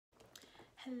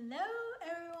Hello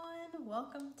everyone,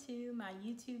 welcome to my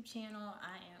YouTube channel.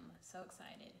 I am so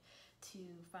excited to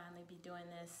finally be doing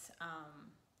this.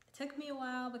 It took me a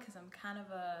while because I'm kind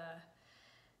of a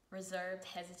reserved,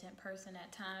 hesitant person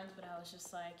at times, but I was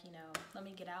just like, let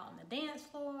me get out on the dance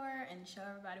floor and show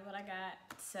everybody what I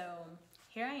got. So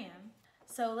here I am.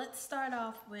 So let's start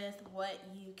off with what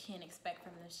you can expect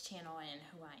from this channel and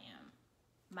who I am.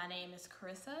 My name is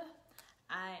Carissa.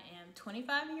 I am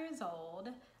 25 years old.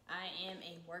 I am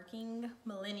a working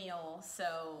millennial,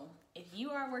 so if you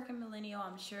are a working millennial,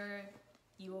 I'm sure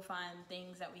you will find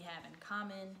things that we have in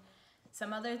common.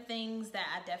 Some other things that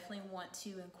I definitely want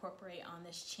to incorporate on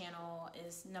this channel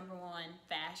is number one,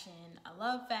 fashion. I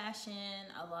love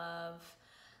fashion. I love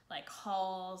like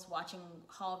hauls, watching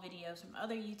haul videos from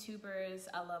other YouTubers.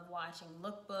 I love watching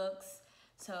lookbooks.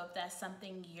 So if that's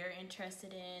something you're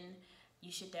interested in,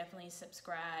 you should definitely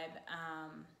subscribe.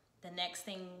 The next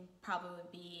thing probably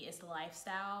would be is the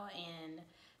lifestyle, and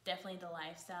definitely the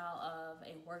lifestyle of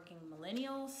a working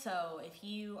millennial. So if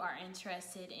you are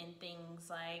interested in things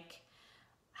like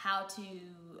how to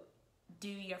do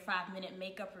your 5-minute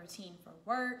makeup routine for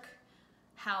work,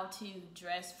 how to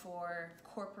dress for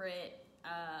corporate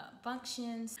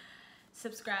functions,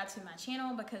 subscribe to my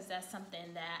channel because that's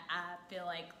something that I feel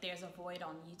like there's a void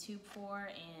on YouTube for,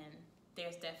 and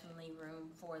there's definitely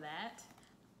room for that.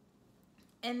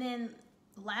 And then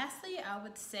lastly, I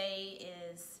would say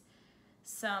is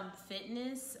some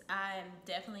fitness. I'm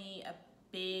definitely a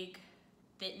big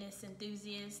fitness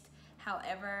enthusiast.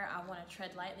 However, I want to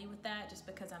tread lightly with that just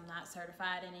because I'm not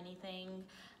certified in anything.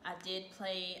 I did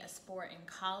play a sport in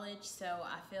college, so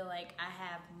I feel like I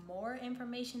have more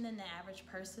information than the average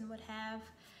person would have.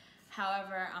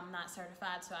 However, I'm not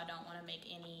certified, so I don't want to make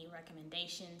any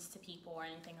recommendations to people or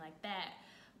anything like that.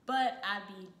 But I'd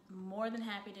be more than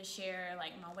happy to share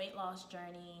like my weight loss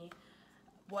journey,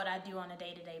 what I do on a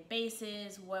day-to-day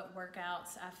basis, what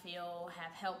workouts I feel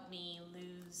have helped me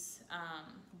lose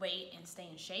weight and stay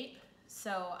in shape.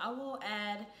 So I will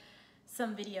add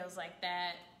some videos like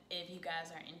that if you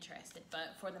guys are interested.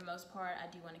 But for the most part, I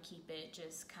do want to keep it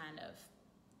just kind of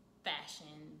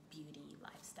fashion, beauty,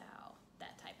 lifestyle,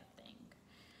 that type of thing.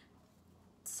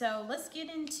 So let's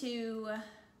get into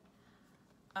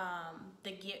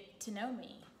the get to know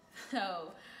me.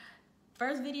 So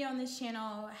first video on this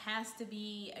channel has to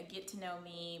be a get to know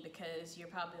me because you're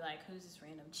probably like, who's this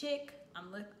random chick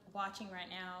I'm watching right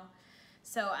now?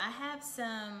 So I have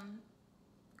some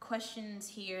questions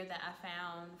here that I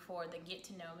found for the get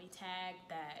to know me tag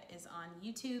that is on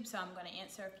YouTube. So I'm going to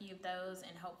answer a few of those,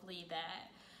 and hopefully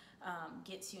that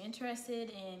gets you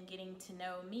interested in getting to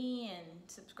know me and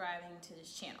subscribing to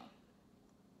this channel.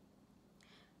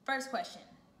 First question.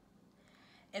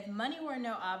 If money were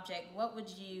no object, what would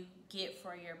you get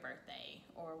for your birthday?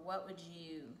 Or what would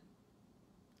you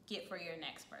get for your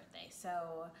next birthday?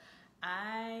 So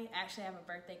I actually have a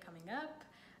birthday coming up.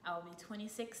 I will be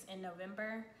 26 in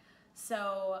November.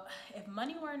 So if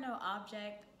money were no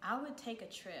object, I would take a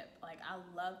trip. Like, I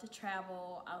love to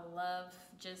travel. I love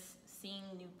just seeing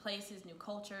new places, new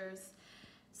cultures.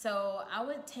 So I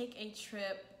would take a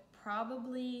trip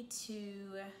probably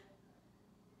to...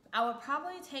 I would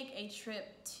probably take a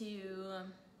trip to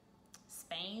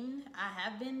Spain. I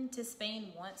have been to Spain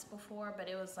once before, but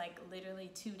it was like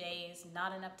literally 2 days,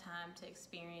 not enough time to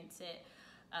experience it.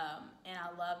 And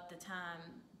I loved the time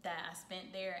that I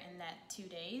spent there in that 2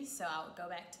 days. So I would go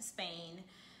back to Spain,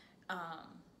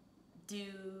 do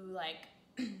like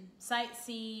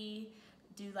sightsee,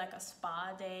 do like a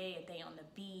spa day, a day on the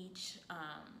beach,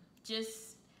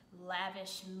 just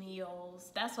lavish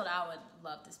meals. That's what I would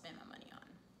love to spend my money on.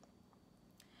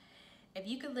 If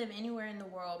you could live anywhere in the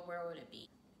world, where would it be?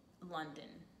 London.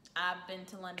 I've been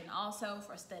to London also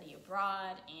for study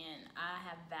abroad, and I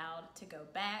have vowed to go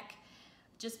back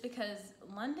just because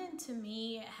London to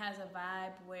me has a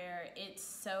vibe where it's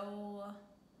so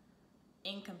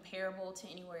incomparable to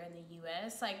anywhere in the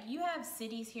US. Like, you have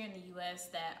cities here in the US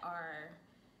that are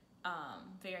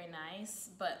very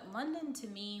nice, but London to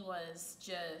me was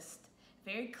just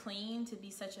very clean to be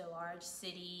such a large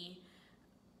city.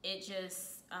 It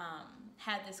just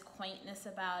had this quaintness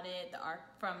about it,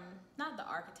 not the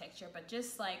architecture, but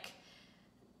just like,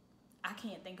 I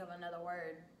can't think of another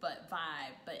word but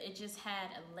vibe, but it just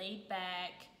had a laid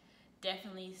back,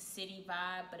 definitely city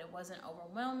vibe, but it wasn't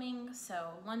overwhelming, so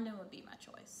London would be my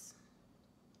choice.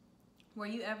 Were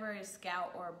you ever a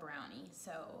scout or a brownie?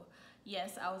 So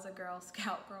yes, I was a Girl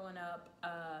Scout growing up.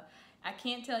 I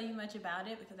can't tell you much about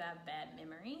it because I have bad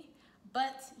memory,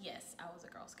 but yes, I was a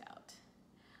Girl Scout.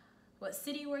 What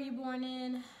city were you born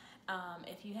in?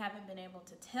 If you haven't been able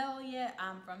to tell yet,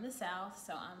 I'm from the South,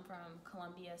 so I'm from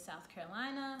Columbia, South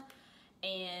Carolina.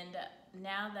 And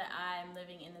now that I'm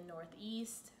living in the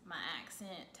Northeast, my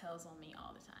accent tells on me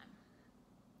all the time.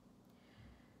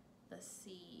 Let's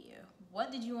see.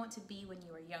 What did you want to be when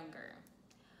you were younger?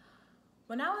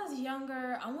 When I was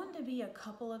younger, I wanted to be a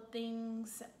couple of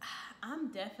things.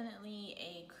 I'm definitely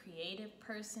a creative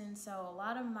person, so a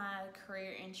lot of my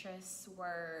career interests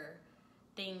were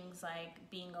things like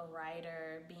being a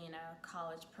writer, being a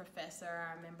college professor.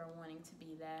 I remember wanting to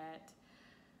be that.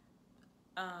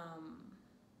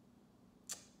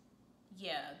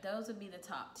 Yeah, those would be the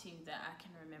top two that I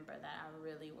can remember that I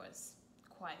really was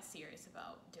quite serious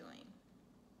about doing.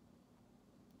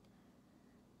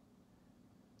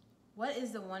 What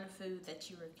is the one food that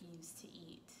you refuse to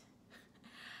eat?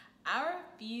 I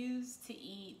refuse to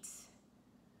eat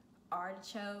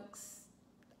artichokes.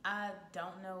 I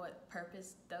don't know what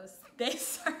purpose they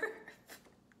serve.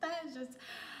 That is just,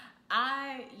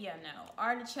 no.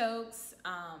 Artichokes,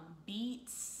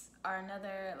 beets are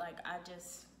another,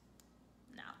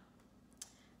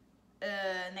 no.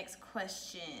 Next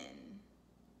question.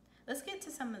 Let's get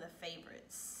to some of the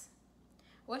favorites.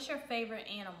 What's your favorite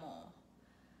animal?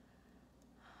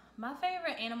 My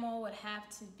favorite animal would have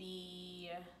to be,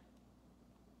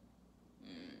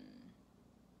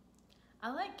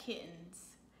 I like kittens.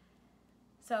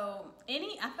 So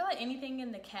I feel like anything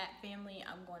in the cat family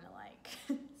I'm going to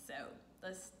like. So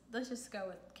let's just go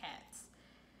with cats.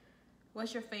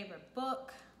 What's your favorite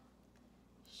book?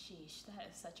 Sheesh, that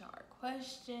is such a hard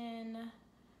question.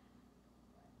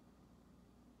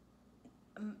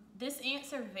 This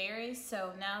answer varies.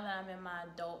 So now that I'm in my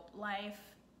adult life,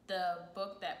 the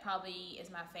book that probably is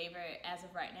my favorite as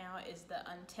of right now is The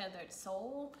Untethered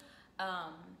Soul.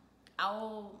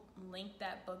 I'll link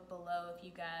that book below if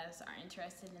you guys are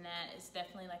interested in that. It's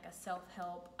definitely like a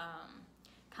self-help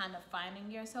kind of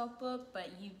finding yourself book,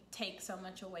 but you take so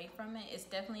much away from it. It's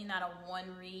definitely not a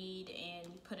one read and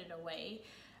you put it away.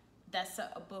 That's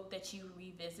a book that you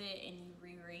revisit and you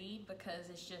reread because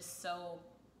it's just so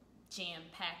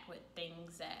jam-packed with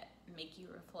things that make you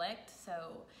reflect.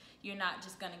 So you're not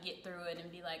just gonna get through it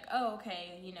and be like, oh,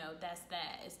 okay, that's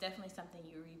that. It's definitely something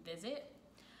you revisit.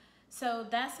 So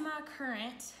that's my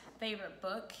current favorite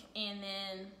book. And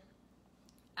then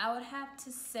I would have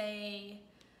to say,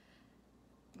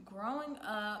 growing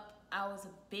up, I was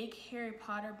a big Harry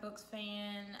Potter books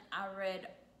fan. I read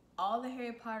all the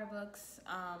Harry Potter books.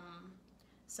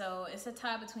 So it's a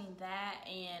tie between that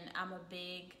and I'm a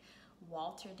big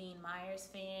Walter Dean Myers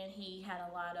fan. He had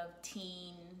a lot of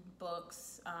teen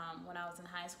books when I was in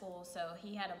high school. So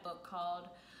he had a book called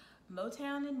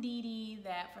Motown and Dee Dee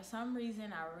that for some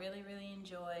reason I really, really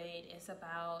enjoyed. It's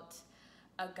about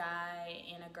a guy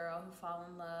and a girl who fall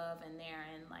in love and they're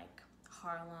in like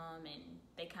Harlem and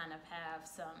they kind of have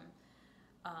some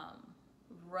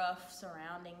rough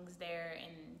surroundings there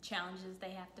and challenges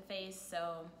they have to face.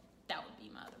 So that would be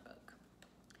my other book.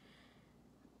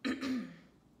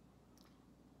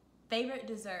 Favorite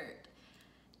dessert.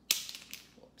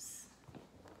 Whoops.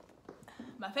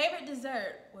 My favorite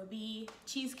dessert would be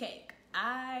cheesecake.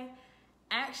 I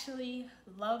actually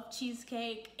love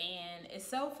cheesecake, and it's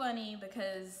so funny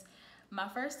because my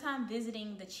first time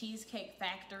visiting the Cheesecake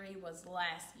Factory was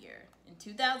last year in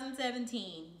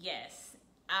 2017. Yes,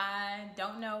 I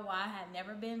don't know why I had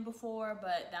never been before,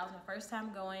 but that was my first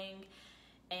time going,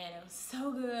 and it was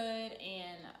so good.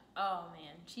 And oh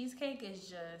man, cheesecake is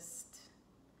just,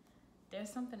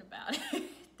 there's something about it.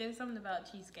 There's something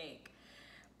about cheesecake,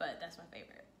 but that's my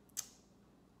favorite.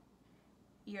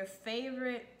 Your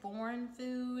favorite foreign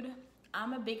food?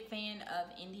 I'm a big fan of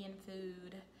Indian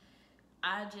food.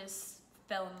 I just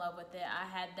fell in love with it. I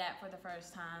had that for the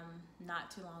first time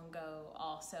not too long ago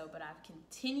also, but I've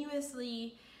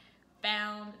continuously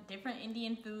found different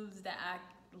Indian foods that I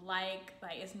like.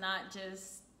 Like, it's not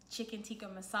just chicken tikka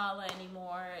masala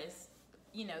anymore. It's,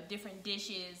 different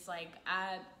dishes. Like,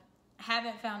 I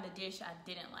haven't found a dish I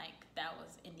didn't like that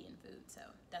was Indian food, so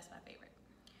that's my favorite.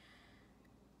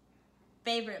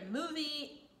 Favorite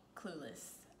movie?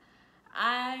 Clueless.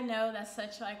 I know that's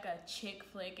such like a chick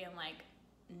flick and like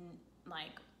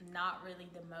not really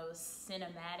the most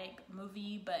cinematic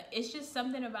movie, but it's just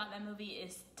something about that movie.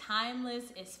 It's timeless,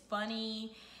 it's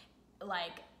funny,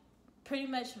 like pretty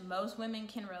much most women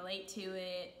can relate to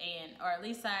it, or at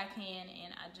least I can,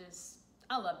 and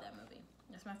I love that movie.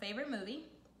 That's my favorite movie.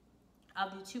 I'll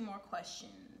do 2 more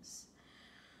questions.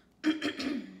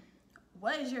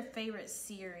 What is your favorite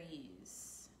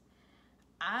series?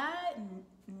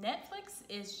 Netflix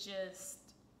is just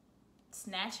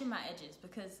snatching my edges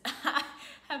because I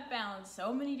have found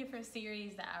so many different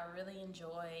series that I really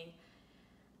enjoy.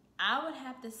 I would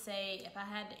have to say, if I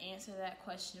had to answer that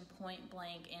question point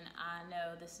blank, and I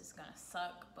know this is gonna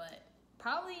suck, but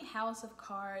probably House of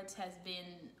Cards has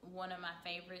been one of my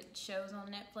favorite shows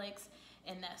on Netflix,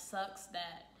 and that sucks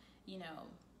that, you know,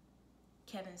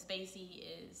 Kevin Spacey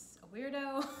is a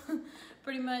weirdo,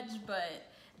 pretty much, but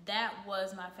that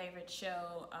was my favorite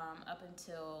show up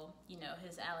until, you know,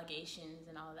 his allegations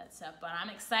and all that stuff. But I'm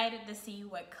excited to see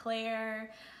what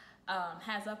Claire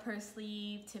has up her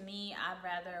sleeve. To me, I'd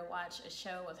rather watch a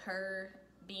show with her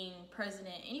being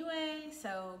president anyway,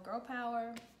 so girl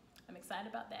power. I'm excited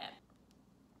about that.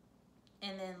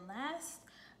 And then last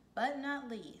but not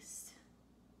least,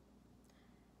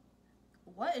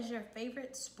 what is your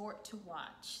favorite sport to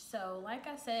watch? So like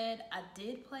I said, I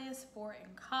did play a sport in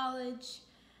college,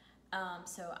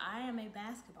 so I am a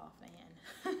basketball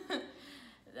fan.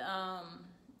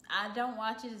 I don't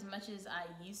watch it as much as I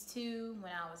used to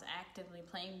when I was actively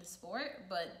playing the sport,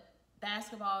 but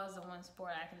basketball is the one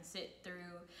sport I can sit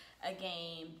through a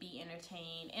game, be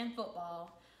entertained, and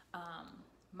football.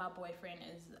 My boyfriend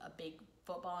is a big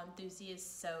football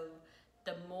enthusiast, so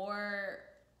the more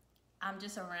I'm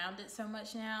just around it so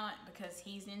much now because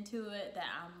he's into it that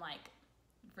I'm like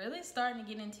really starting to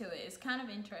get into it. It's kind of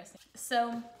interesting.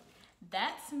 So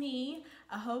that's me.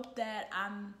 I hope that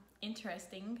I'm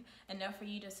interesting enough for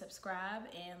you to subscribe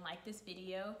and like this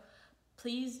video.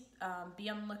 Please be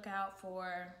on the lookout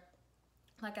for,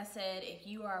 like I said, if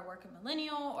you are a working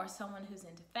millennial or someone who's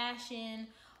into fashion,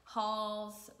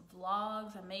 hauls,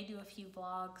 vlogs, I may do a few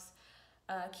vlogs.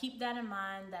 Keep that in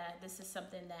mind, that this is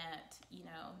something that, you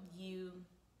know, you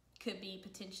could be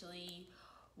potentially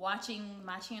watching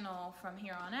my channel from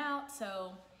here on out.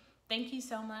 So thank you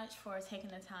so much for taking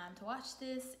the time to watch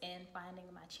this and finding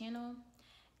my channel.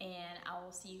 And I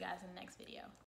will see you guys in the next video.